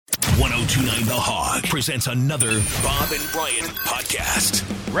1029 The Hog presents another Bob and Brian podcast.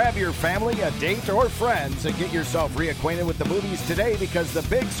 Grab your family, a date, or friends and get yourself reacquainted with the movies today because the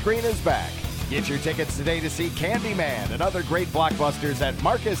big screen is back. Get your tickets today to see Candyman and other great blockbusters at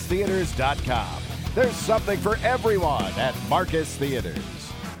MarcusTheaters.com. There's something for everyone at Marcus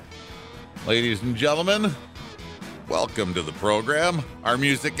Theaters. Ladies and gentlemen, welcome to the program. Our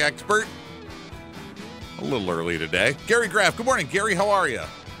music expert, a little early today, Gary Graff. Good morning, Gary. How are you?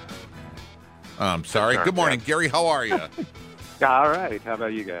 I'm sorry. Good morning, Gary. How are you? All right. How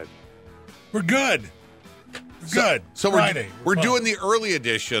about you guys? We're good. Good. So Friday. we're doing the early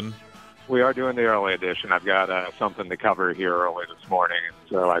edition. We are doing the early edition. I've got something to cover here early this morning,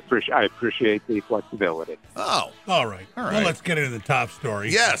 so I appreciate the flexibility. Oh, All right. Well, let's get into the top story.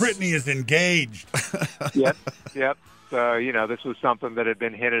 Yes. Brittany is engaged. Yep. So, this was something that had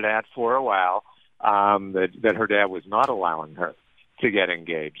been hinted at for a while, that her dad was not allowing her to get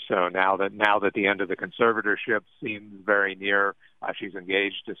engaged. So now that the end of the conservatorship seems very near, she's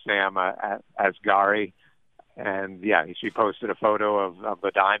engaged to Sam Asghari, and she posted a photo of the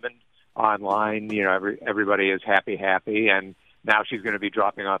diamond online. Everybody is happy, and now she's going to be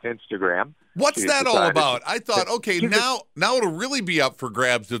dropping off Instagram. What's that all about? I thought, okay, now it'll really be up for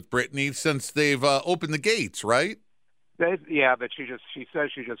grabs with Brittany since they've opened the gates, right? Yeah, but she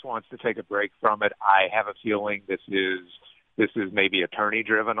says she just wants to take a break from it. I have a feeling this is maybe attorney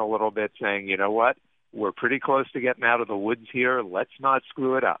driven a little bit, saying, you know what, we're pretty close to getting out of the woods here. Let's not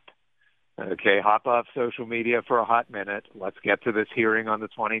screw it up. Okay, hop off social media for a hot minute. Let's get to this hearing on the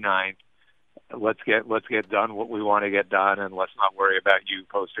 29th. Let's get done what we want to get done, and let's not worry about you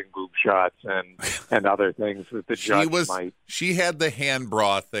posting boob shots and other things that the judge might. She had the hand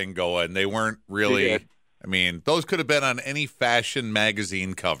bra thing going. They weren't really. I mean, those could have been on any fashion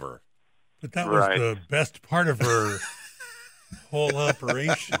magazine cover. But that was the best part of her whole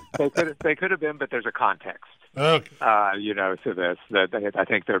operation. They could have been, but there's a context. Okay. To this that I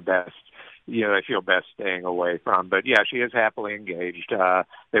think they're best. They feel best staying away from. But yeah, she is happily engaged.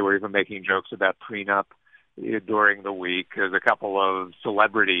 They were even making jokes about prenup during the week. There's a couple of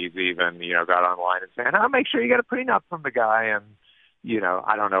celebrities even, got online and saying, "Oh, make sure you get a prenup from the guy." And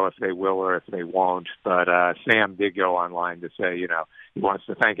I don't know if they will or if they won't. But Sam did go online to say, he wants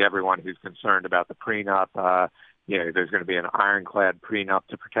to thank everyone who's concerned about the prenup. There's going to be an ironclad prenup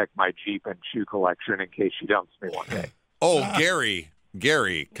to protect my Jeep and shoe collection in case she dumps me one day. Oh,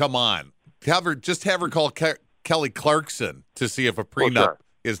 Gary, come on. Have her call Kelly Clarkson to see if a prenup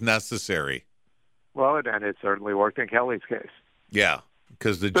is necessary. Well, and it certainly worked in Kelly's case. Yeah,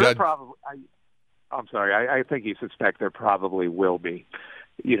 because the judge. I'm sorry. I think you suspect there probably will be,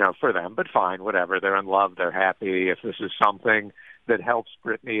 for them. But fine, whatever. They're in love. They're happy. If this is something that helps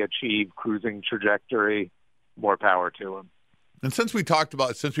Brittany achieve cruising trajectory, more power to him. And since we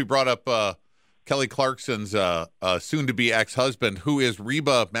brought up Kelly Clarkson's soon-to-be ex-husband, who is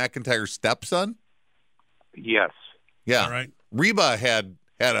Reba McEntire's stepson? Yes. Yeah. All right. Reba had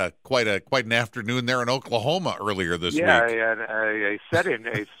quite an afternoon there in Oklahoma earlier this week. Yeah, a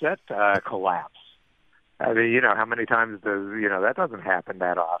set collapse. I mean, how many times that doesn't happen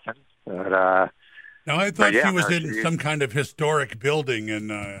that often. But no, I thought she was in some kind of historic building, and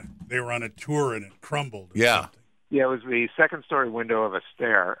they were on a tour, and it crumbled. Yeah. Something. Yeah, it was the second-story window of a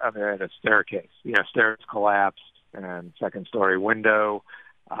staircase. Stairs collapsed, and second-story window.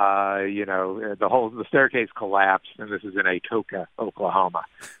 The staircase collapsed, and this is in Atoka, Oklahoma,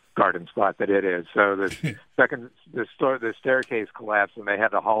 garden spot that it is. So the staircase collapsed, and they had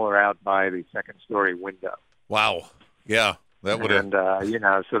to haul her out by the second-story window. Wow. Yeah, that would. And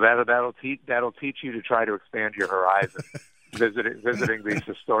so that'll teach you to try to expand your horizon. Visiting these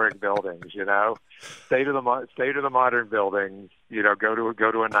historic buildings, stay to the modern buildings, go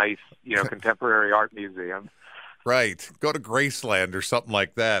to a nice, contemporary art museum. Right. Go to Graceland or something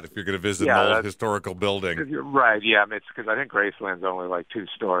like that if you're going to visit an old historical building. Right. Yeah. It's because I think Graceland's only like 2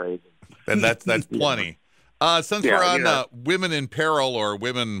 stories. And that's plenty. Since we're on women in peril or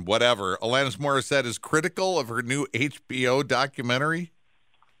women whatever, Alanis Morissette is critical of her new HBO documentary.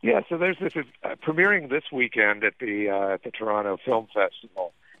 Yeah, so this is premiering this weekend at the Toronto Film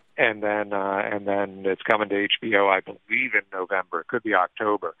Festival, and then it's coming to HBO, I believe, in November. It could be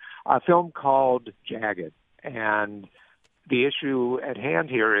October. A film called Jagged, and the issue at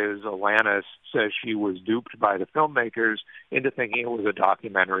hand here is Alanis says she was duped by the filmmakers into thinking it was a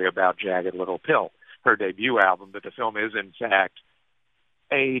documentary about Jagged Little Pill, her debut album, but the film is in fact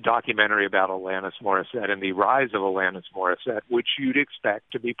a documentary about Alanis Morissette and the rise of Alanis Morissette, which you'd expect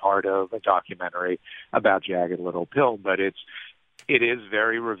to be part of a documentary about Jagged Little Pill. But it is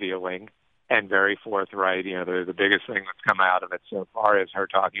very revealing, and very forthright. The biggest thing that's come out of it so far is her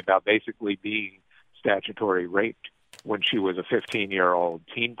talking about basically being statutory raped when she was a 15-year-old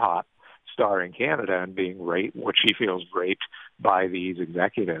teen pop star in Canada and being raped, what she feels raped by these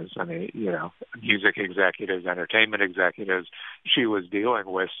executives. I mean, music executives, entertainment executives she was dealing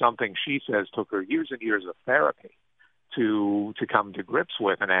with, something she says took her years and years of therapy to come to grips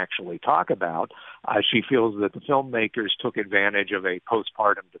with and actually talk about. She feels that the filmmakers took advantage of a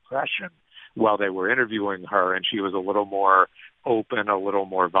postpartum depression while they were interviewing her, and she was a little more open, a little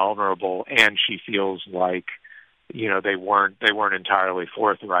more vulnerable, and she feels like, they weren't entirely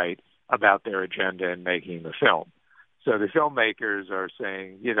forthright about their agenda in making the film. So the filmmakers are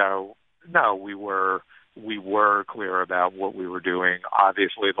saying, no, we were clear about what we were doing.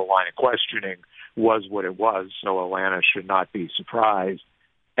 Obviously, the line of questioning was what it was, so Alanis should not be surprised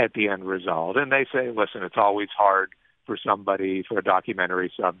at the end result. And they say, listen, it's always hard for a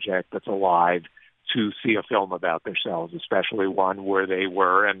documentary subject that's alive to see a film about themselves, especially one where they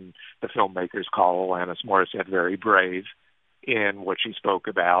were, and the filmmakers call Alanis Morissette very brave in what she spoke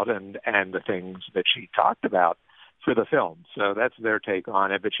about and the things that she talked about for the film. So that's their take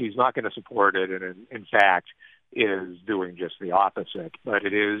on it, but she's not going to support it, and in fact is doing just the opposite. But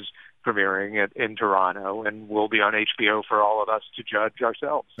it is premiering in Toronto and will be on HBO for all of us to judge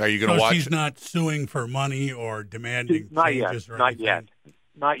ourselves. Are you going to watch she's it? Not suing for money or demanding changes or not anything? yet.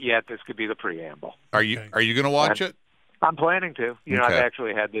 Not yet. This could be the preamble. Are you going to watch it? I'm planning to. Okay. I've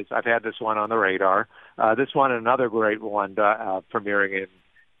actually had this. I've had this one on the radar. This one, another great one, premiering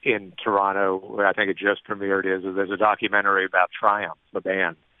in Toronto, where I think it just premiered, is there's a documentary about Triumph, the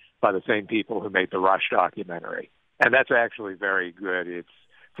band, by the same people who made the Rush documentary, and that's actually very good. It's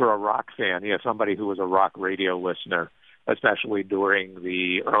for a rock fan, somebody who was a rock radio listener, especially during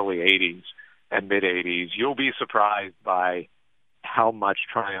the early '80s and mid '80s. You'll be surprised by how much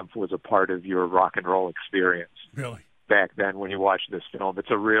Triumph was a part of your rock and roll experience. Really? Back then when you watch this film.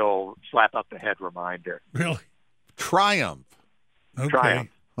 It's a real slap up the head reminder. Really? Triumph. Okay. Triumph.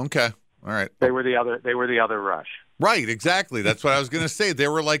 Okay. All right. They were the other Rush. Right, exactly. That's what I was going to say. They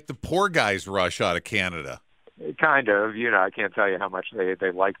were like the poor guys Rush out of Canada. Kind of, I can't tell you how much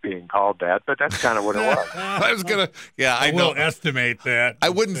they like being called that, but that's kind of what it was. I was going to I will know. estimate that. I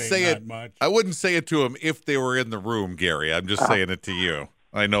wouldn't say not it much. I wouldn't say it to them if they were in the room, Gary. I'm just saying it to you.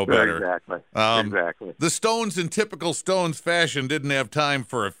 I know better. Exactly. Exactly. The Stones, in typical Stones fashion, didn't have time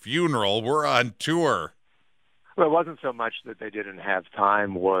for a funeral. We're on tour. Well, it wasn't so much that they didn't have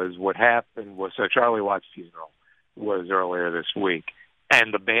time. Was what happened was, so Charlie Watts' funeral was earlier this week,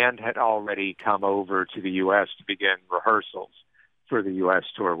 and the band had already come over to the U.S. to begin rehearsals for the U.S.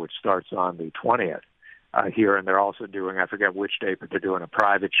 tour, which starts on the 20th here, and they're also doing, I forget which date, but they're doing a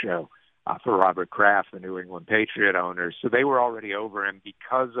private show for Robert Kraft, the New England Patriot owners. So they were already over, and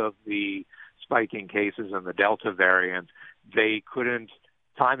because of the spiking cases and the Delta variant, they couldn't,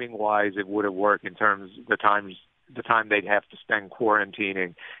 timing-wise, it would have worked in terms of the time they'd have to spend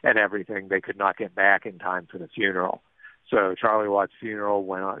quarantining and everything. They could not get back in time for the funeral. So Charlie Watts' funeral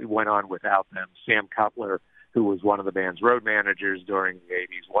went on without them. Sam Cutler, who was one of the band's road managers during the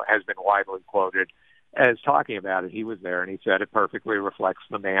 80s, has been widely quoted as talking about it. He was there, and he said it perfectly reflects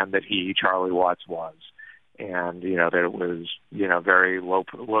the man that Charlie Watts, was. And, that it was, very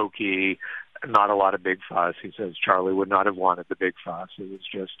low-key, not a lot of big fuss. He says Charlie would not have wanted the big fuss. It was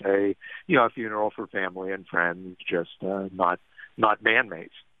just a funeral for family and friends, just not bandmates.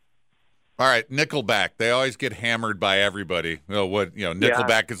 All right, Nickelback. They always get hammered by everybody.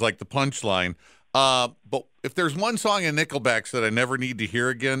 Nickelback is like the punchline. But if there's one song in Nickelback that I never need to hear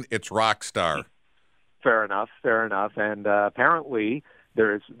again, it's Rockstar. Fair enough. And apparently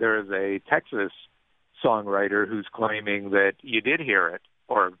there is a Texas songwriter who's claiming that you did hear it,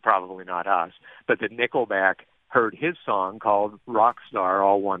 or probably not us, but that Nickelback heard his song called Rockstar,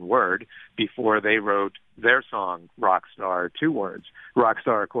 all one word, before they wrote their song Rockstar, 2 words.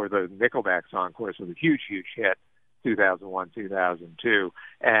 Rockstar, of course, the Nickelback song, of course, was a huge, huge hit, 2001, 2002.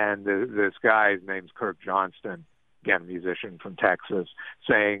 And this guy's name's Kirk Johnston, again, a musician from Texas,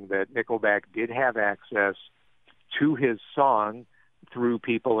 saying that Nickelback did have access to his song through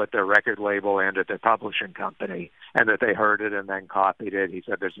people at their record label and at their publishing company, and that they heard it and then copied it. He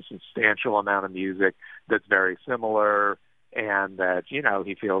said there's a substantial amount of music that's very similar, and that,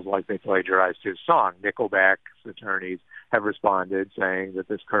 he feels like they plagiarized his song. Nickelback's attorneys have responded saying that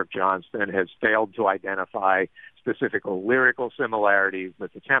this Kirk Johnston has failed to identify specific lyrical similarities,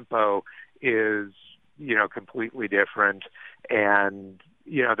 that the tempo is, completely different, and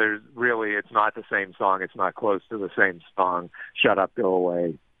there's really, it's not the same song. It's not close to the same song. Shut up, go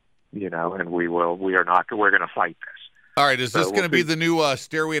away. And we're going to fight this. All right, is this going to be the new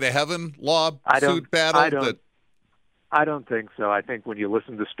Stairway to Heaven lawsuit battle? I don't think so. I think when you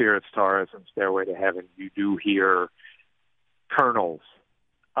listen to Spirits, Taurus, and Stairway to Heaven, you do hear kernels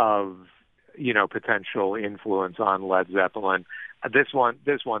of, potential influence on Led Zeppelin. This one,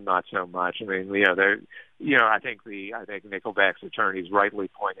 not so much. I mean, I think Nickelback's attorneys rightly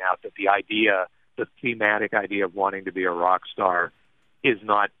point out that the thematic idea of wanting to be a rock star is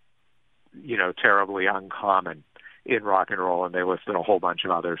not, terribly uncommon in rock and roll, and they listed a whole bunch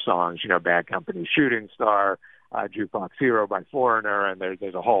of other songs, Bad Company, Shooting Star, Jukebox Hero by Foreigner, and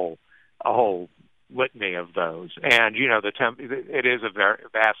there's a whole litany of those. And it is a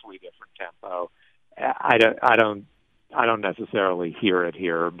vastly different tempo. I don't necessarily hear it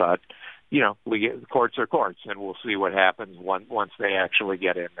here, but courts are courts, and we'll see what happens once they actually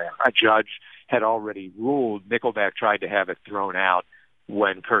get in there. A judge had already ruled. Nickelback tried to have it thrown out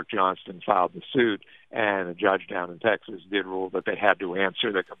when Kirk Johnston filed the suit, and a judge down in Texas did rule that they had to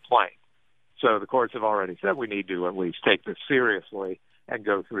answer the complaint. So the courts have already said we need to at least take this seriously and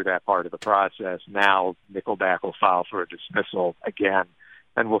go through that part of the process. Now Nickelback will file for a dismissal again,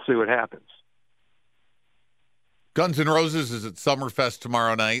 and we'll see what happens. Guns N' Roses is at Summerfest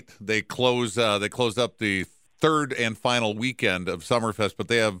tomorrow night. They close up the third and final weekend of Summerfest, but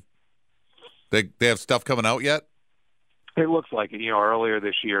they have stuff coming out yet? It looks like it. Earlier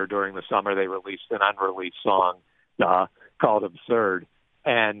this year during the summer, they released an unreleased song called Absurd.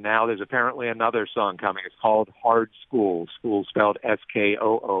 And now there's apparently another song coming. It's called Hard School. School spelled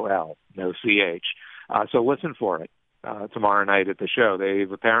Skool, no CH. So listen for it tomorrow night at the show. They've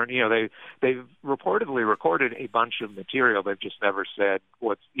they've reportedly recorded a bunch of material. They've just never said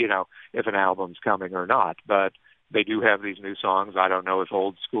if an album's coming or not. But they do have these new songs. I don't know if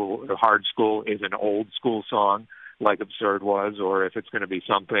Hard School is an old school song like Absurd was, or if it's going to be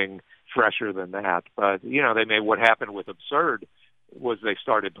something fresher than that. But what happened with Absurd was they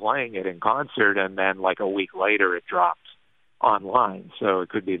started playing it in concert, and then like a week later it dropped online. So it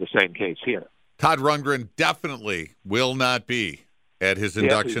could be the same case here. Todd Rundgren definitely will not be at his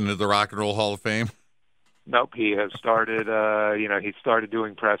induction to the Rock and Roll Hall of Fame. Nope, he has started, he started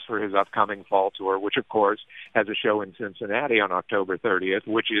doing press for his upcoming fall tour, which of course has a show in Cincinnati on October 30th,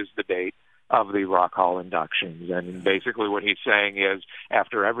 which is the date of the Rock Hall inductions. And basically what he's saying is,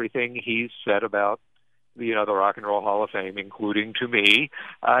 after everything he's said about the Rock and Roll Hall of Fame, including to me,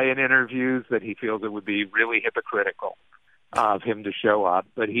 in interviews, that he feels it would be really hypocritical of him to show up.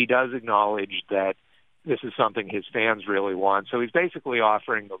 But he does acknowledge that this is something his fans really want. So he's basically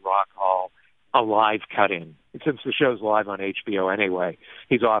offering the Rock Hall a live cut-in. Since the show's live on HBO anyway,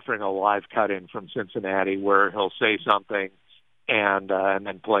 he's offering a live cut-in from Cincinnati where he'll say something and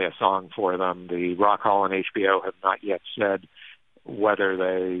then play a song for them. The Rock Hall and HBO have not yet said whether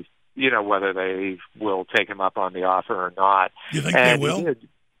they will take him up on the offer or not. You think they will?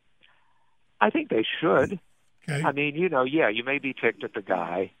 I think they should. Okay. I mean, you may be ticked at the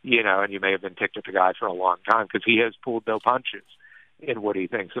guy, and you may have been ticked at the guy for a long time because he has pulled no punches in what he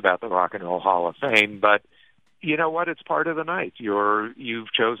thinks about the Rock and Roll Hall of Fame. But you know what? It's part of the night.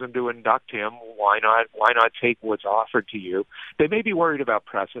 You've chosen to induct him. Why not take what's offered to you? They may be worried about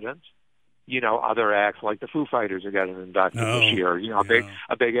precedent. Other acts like the Foo Fighters are getting inducted this year.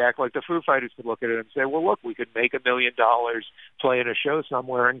 A big act like the Foo Fighters could look at it and say, well, look, we could make $1 million playing a show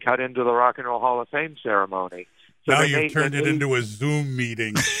somewhere and cut into the Rock and Roll Hall of Fame ceremony. So now you've turned it into a Zoom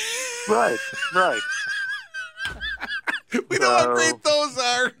meeting. Right. We know how great those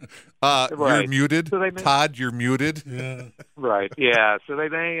are. Right. You're muted, so Todd. You're muted. Yeah. Right. Yeah. So they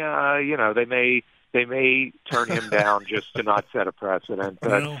may, they may turn him down just to not set a precedent.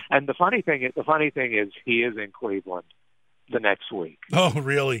 And the funny thing is, he is in Cleveland the next week. Oh,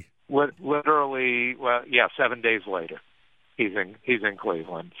 really? Literally, 7 days later, he's in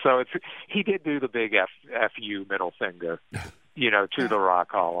Cleveland. So he did do the big FU middle finger. To the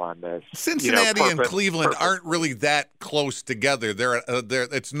Rock Hall on this. Cincinnati and Cleveland aren't really that close together. They're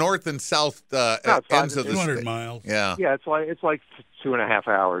it's north and south ends of the 200 miles. Yeah. Yeah, it's like 2.5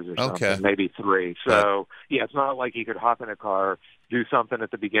 hours or something, maybe 3. So it's not like he could hop in a car, do something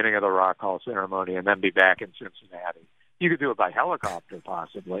at the beginning of the Rock Hall ceremony, and then be back in Cincinnati. You could do it by helicopter,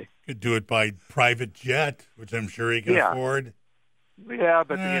 possibly. Could do it by private jet, which I'm sure he can afford. Yeah,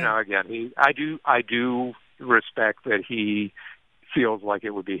 but again, I do respect that he feels like it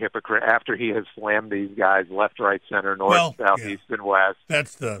would be hypocrite after he has slammed these guys left, right, center, north, south, east, and west.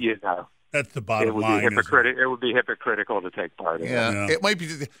 That's the bottom line. It would be hypocritical to take part in it. Yeah.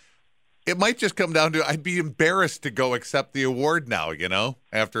 It might just come down to I'd be embarrassed to go accept the award now.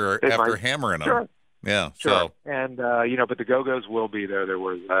 After hammering him. Sure. Yeah, sure. So. And, but the Go-Go's will be there. There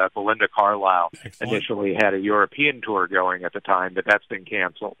was Belinda Carlisle initially had a European tour going at the time, but that's been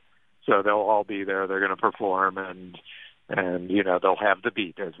canceled. So they'll all be there. They're going to perform, and they'll have the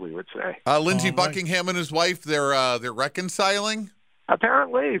beat, as we would say. Lindsey Buckingham and his wife, they're reconciling?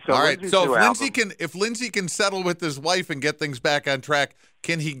 Apparently. So all right. Lindsey's So new if Lindsey can settle with his wife and get things back on track,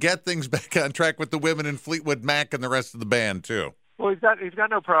 can he get things back on track with the women in Fleetwood Mac and the rest of the band too? Well, he's got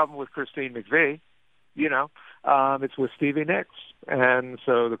no problem with Christine McVie. It's with Stevie Nicks. And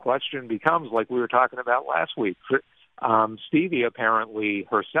so the question becomes, like we were talking about last week, Stevie apparently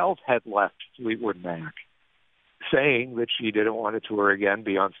herself had left Fleetwood Mac, saying that she didn't want to tour again,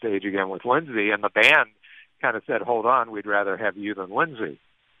 be on stage again with Lindsey, and the band kind of said, hold on, we'd rather have you than Lindsey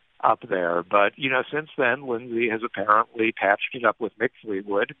up there. But, since then, Lindsey has apparently patched it up with Mick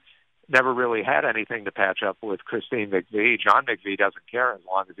Fleetwood, never really had anything to patch up with Christine McVie. John McVie doesn't care as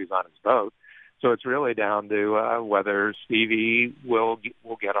long as he's on his boat. So it's really down to whether Stevie will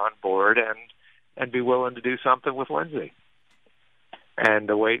get on board and be willing to do something with Lindsey. And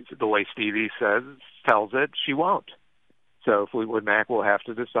the way Stevie tells it, she won't. So Fleetwood Mac will have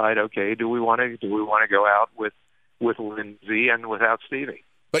to decide, okay, do we want to go out with Lindsey and without Stevie?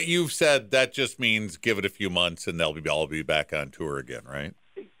 But you've said that just means give it a few months and they'll all be back on tour again, right?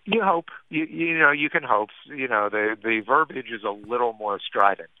 You hope. You can hope. The verbiage is a little more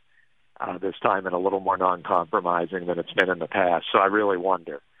strident this time and a little more non-compromising than it's been in the past. So I really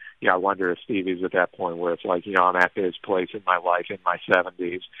wonder. I wonder if Stevie's at that point where it's like, I'm at this place in my life in my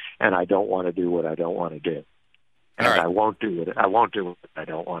 70s, and I don't want to do what I don't want to do. And right. I won't do it. I won't do what I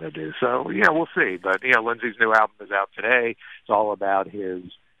don't want to do. So, we'll see. But, Lindsey's new album is out today. It's all about his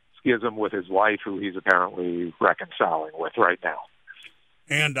schism with his wife, who he's apparently reconciling with right now.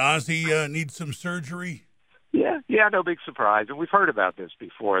 And Ozzy needs some surgery? Yeah, no big surprise. And we've heard about this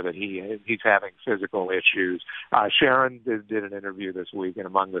before, that he's having physical issues. Sharon did an interview this week, and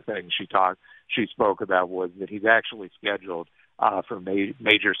among the things she spoke about was that he's actually scheduled for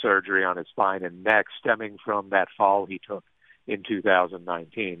major surgery on his spine and neck, stemming from that fall he took in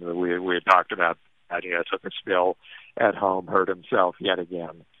 2019. We had talked about that. Took a spill at home, hurt himself yet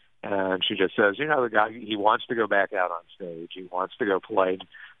again. And she just says, the guy, he wants to go back out on stage. He wants to go play,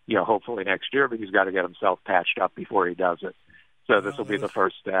 hopefully next year, but he's got to get himself patched up before he does it. So this will be the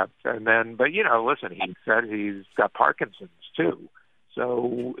first step. And then, but, listen, he said he's got Parkinson's too.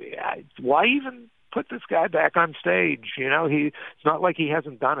 So why even put this guy back on stage? It's not like he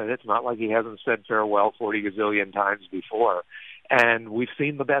hasn't done it. It's not like he hasn't said farewell 40 gazillion times before. And we've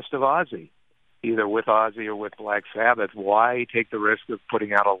seen the best of Ozzy, either with Ozzy or with Black Sabbath. Why take the risk of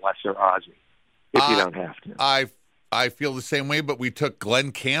putting out a lesser Ozzy if you don't have to? I feel the same way, but we took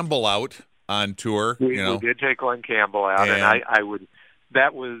Glenn Campbell out on tour. We did take Glenn Campbell out, and I would.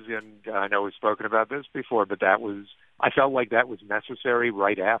 That was, and I know we've spoken about this before, but I felt like that was necessary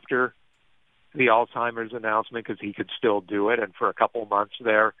right after the Alzheimer's announcement, because he could still do it. And for a couple months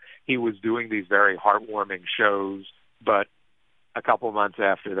there, he was doing these very heartwarming shows, but a couple months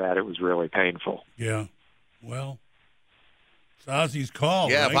after that, it was really painful. Yeah. Well, it's Ozzy's call,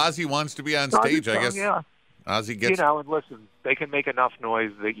 Yeah, right? If Ozzy wants to be on stage, I guess. Yeah. Ozzy gets... and listen, they can make enough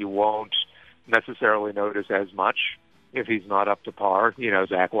noise that you won't necessarily notice as much if he's not up to par.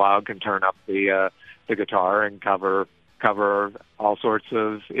 Zach Wilde can turn up the guitar and cover all sorts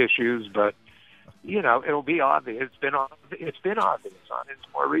of issues, but it'll be obvious. It's been obvious on his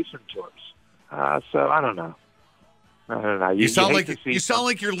more recent tours. So I don't know. You sound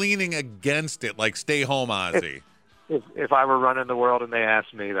like you're leaning against it, like stay home, Ozzy. If I were running the world and they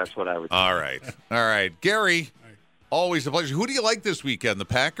asked me, that's what I would do. All right. Gary, always a pleasure. Who do you like this weekend, the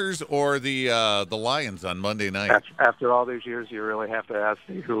Packers or the Lions on Monday night? After all these years, you really have to ask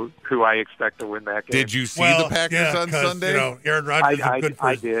me who I expect to win that game. Did you see the Packers on Sunday? Aaron Rodgers was good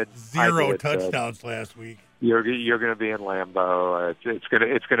for zero did, touchdowns last week. You're going to be in Lambeau. It's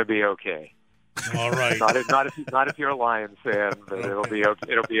going to be okay. All right. not if you're a Lions fan, but it'll be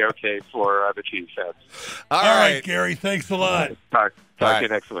okay for the Chiefs fans. All right, Gary. Thanks a lot. Talk to you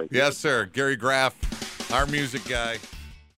next week. Yes, sir. Gary Graff, our music guy.